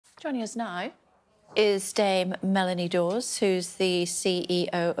Joining us now is Dame Melanie Dawes, who's the CEO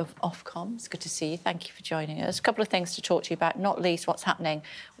of Ofcom. It's good to see you. Thank you for joining us. A couple of things to talk to you about, not least what's happening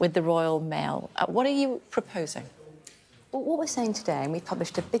with the Royal Mail. What are you proposing? Well, what we're saying today, and we've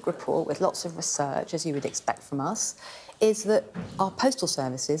published a big report with lots of research, as you would expect from us, is that our postal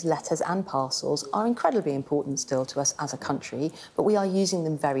services, letters and parcels, are incredibly important still to us as a country, but we are using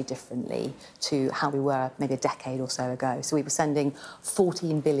them very differently to how we were maybe a decade or so ago. So we were sending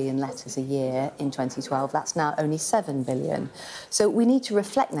 14 billion letters a year in 2012. That's now only 7 billion. So we need to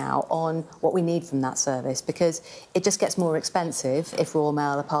reflect now on what we need from that service, because it just gets more expensive if Royal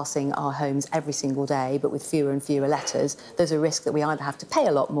Mail are passing our homes every single day, but with fewer and fewer letters. There's a risk that we either have to pay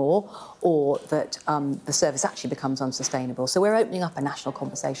a lot more or that the service actually becomes unsustainable. So we're opening up a national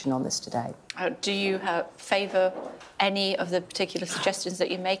conversation on this today. Do you favour any of the particular suggestions that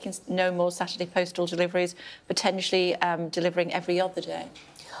you're making? No more Saturday postal deliveries, potentially delivering every other day?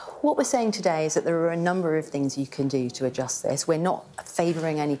 What we're saying today is that there are a number of things you can do to adjust this. We're not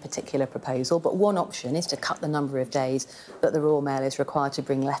favouring any particular proposal, but one option is to cut the number of days that the Royal Mail is required to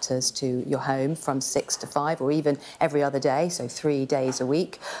bring letters to your home from 6 to 5, or even every other day, so 3 days a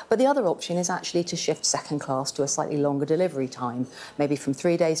week. But the other option is actually to shift second class to a slightly longer delivery time, maybe from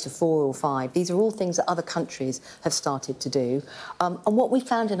 3 days to 4 or 5. These are all things that other countries have started to do. And what we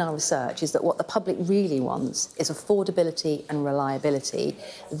found in our research is that what the public really wants is affordability and reliability.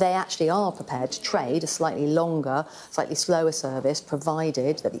 They actually are prepared to trade a slightly longer, slightly slower service,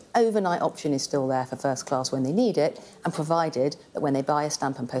 provided that the overnight option is still there for first class when they need it, and provided that when they buy a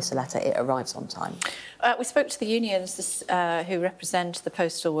stamp and post a letter, it arrives on time. We spoke to the unions who represent the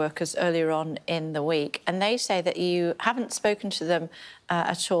postal workers earlier on in the week, and they say that you haven't spoken to them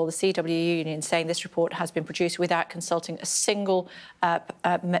at all, the CWU union, saying this report has been produced without consulting a single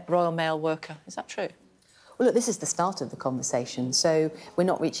Royal Mail worker. Is that true? Well, look, this is the start of the conversation, so we're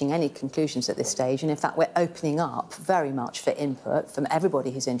not reaching any conclusions at this stage, and in fact we're opening up very much for input from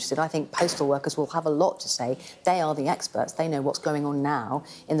everybody who's interested. I think postal workers will have a lot to say. They are the experts. They know what's going on now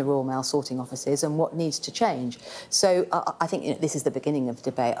in the Royal Mail sorting offices and what needs to change. So I think this is the beginning of the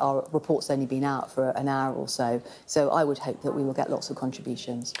debate. Our report's only been out for an hour or so, so I would hope that we will get lots of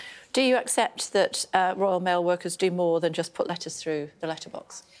contributions. Do you accept that Royal Mail workers do more than just put letters through the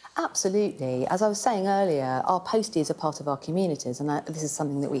letterbox? Absolutely. As I was saying earlier, our posties are part of our communities, and this is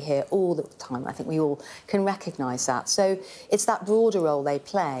something that we hear all the time. I think we all can recognise that. So it's that broader role they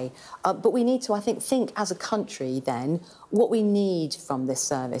play. But we need to, I think as a country, then, what we need from this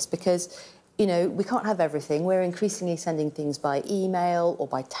service, because you know, we can't have everything. We're increasingly sending things by email or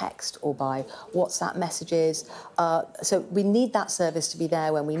by text or by WhatsApp messages. So we need that service to be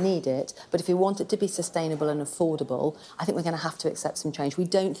there when we need it. But if we want it to be sustainable and affordable, I think we're going to have to accept some change. We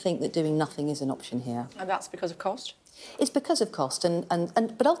don't think that doing nothing is an option here. And that's because of cost? It's because of cost,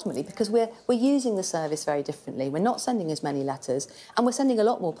 but ultimately because we're using the service very differently. We're not sending as many letters, and we're sending a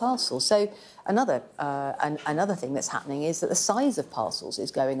lot more parcels. So another thing that's happening is that the size of parcels is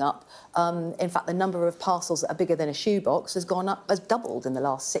going up. In fact, the number of parcels that are bigger than a shoebox has doubled in the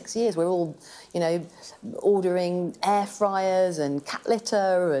last 6 years. We're all, you know, ordering air fryers and cat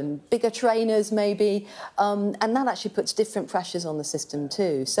litter and bigger trainers maybe, and that actually puts different pressures on the system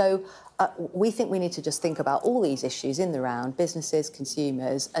too. So we think we need to just think about all these issues in the round, businesses,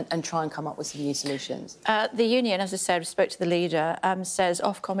 consumers, and try and come up with some new solutions. The union, as I said, spoke to the leader, says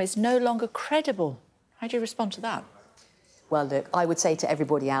Ofcom is no longer credible. How do you respond to that? Well, look, I would say to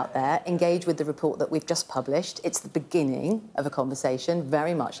everybody out there, engage with the report that we've just published. It's the beginning of a conversation,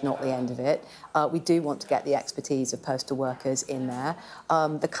 very much not the end of it. We do want to get the expertise of postal workers in there.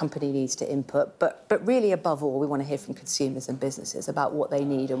 The company needs to input, but really, above all, we want to hear from consumers and businesses about what they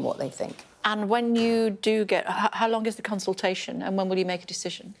need and what they think. And when you do get... How long is the consultation, and when will you make a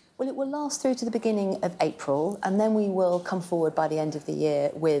decision? Well, it will last through to the beginning of April, and then we will come forward by the end of the year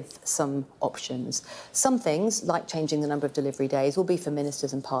with some options. Some things, like changing the number of delivery days, will be for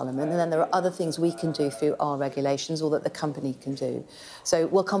ministers and Parliament, and then there are other things we can do through our regulations or that the company can do. So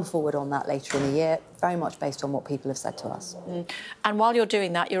we'll come forward on that later in the year, very much based on what people have said to us. And while you're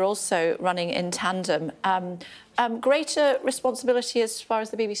doing that, you're also running in tandem. Greater responsibility as far as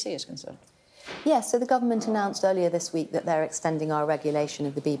the BBC is concerned? Yes, so the government announced earlier this week that they're extending our regulation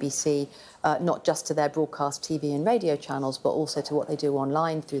of the BBC, not just to their broadcast TV and radio channels, but also to what they do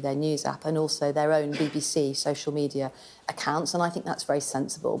online through their news app and also their own BBC social media accounts. And I think that's very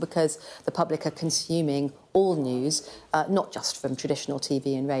sensible, because the public are consuming all news, not just from traditional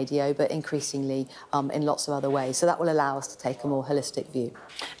TV and radio, but increasingly in lots of other ways. So that will allow us to take a more holistic view.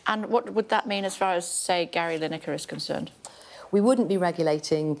 And what would that mean as far as, say, Gary Lineker is concerned? We wouldn't be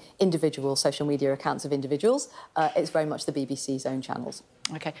regulating individual social media accounts of individuals. It's very much the BBC's own channels.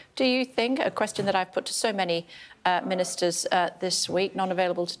 OK. Do you think, a question that I've put to so many ministers this week,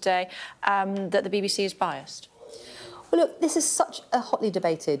 non-available today, that the BBC is biased? Well, look, this is such a hotly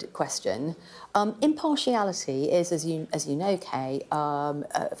debated question. Impartiality is, as you know, Kay,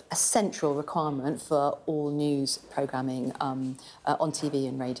 a central requirement for all news programming on TV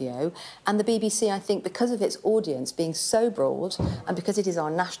and radio. And the BBC, I think, because of its audience being so broad and because it is our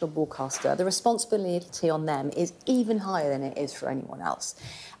national broadcaster, the responsibility on them is even higher than it is for anyone else.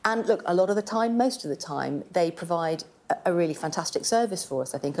 And look, a lot of the time, most of the time, they provide a really fantastic service for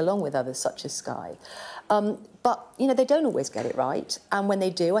us, I think, along with others such as Sky. But, you know, they don't always get it right. And when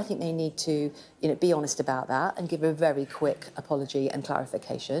they do, I think they need to, you know, be honest about that and give a very quick apology and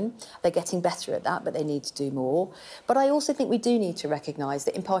clarification. They're getting better at that, but they need to do more. But I also think we do need to recognise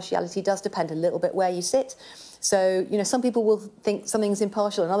that impartiality does depend a little bit where you sit. So, you know, some people will think something's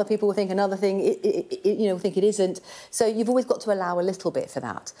impartial and other people will think another thing, you know, think it isn't. So you've always got to allow a little bit for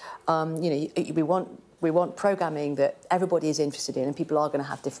that. You know, we want programming that everybody is interested in, and people are going to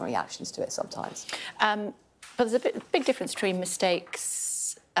have different reactions to it sometimes. But there's a big difference between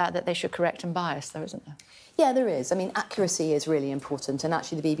mistakes that they should correct and bias, though, isn't there? Yeah, there is. I mean, accuracy is really important, and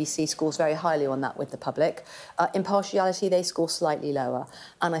actually the BBC scores very highly on that with the public. Impartiality, they score slightly lower,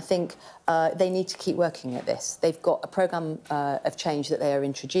 and I think they need to keep working at this. They've got a programme of change that they are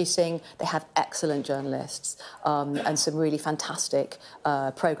introducing. They have excellent journalists and some really fantastic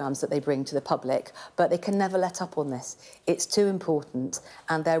programmes that they bring to the public, but they can never let up on this. It's too important,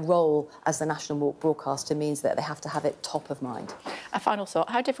 and their role as the national broadcaster means that they have to have it top of mind. A final thought.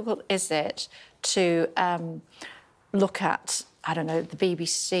 How difficult is it to look at, I don't know, the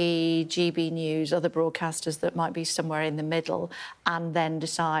BBC, GB News, other broadcasters that might be somewhere in the middle, and then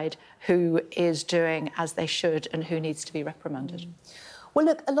decide who is doing as they should and who needs to be reprimanded? Well,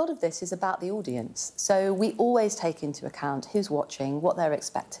 look, a lot of this is about the audience. So we always take into account who's watching, what they're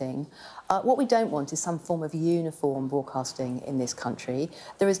expecting. What we don't want is some form of uniform broadcasting in this country.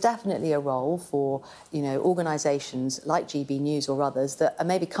 There is definitely a role for, you know, organisations like GB News or others that are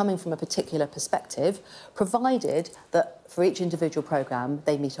maybe coming from a particular perspective, provided that for each individual programme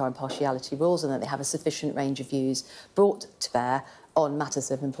they meet our impartiality rules and that they have a sufficient range of views brought to bear on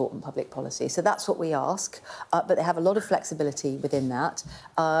matters of important public policy. So that's what we ask, but they have a lot of flexibility within that.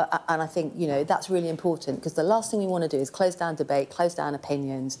 And I think, you know, that's really important, because the last thing we want to do is close down debate, close down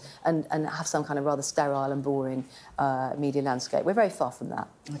opinions, and have some kind of rather sterile and boring media landscape. We're very far from that.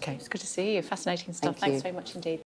 OK, it's good to see you. Fascinating stuff. Thank you. Thanks very much indeed.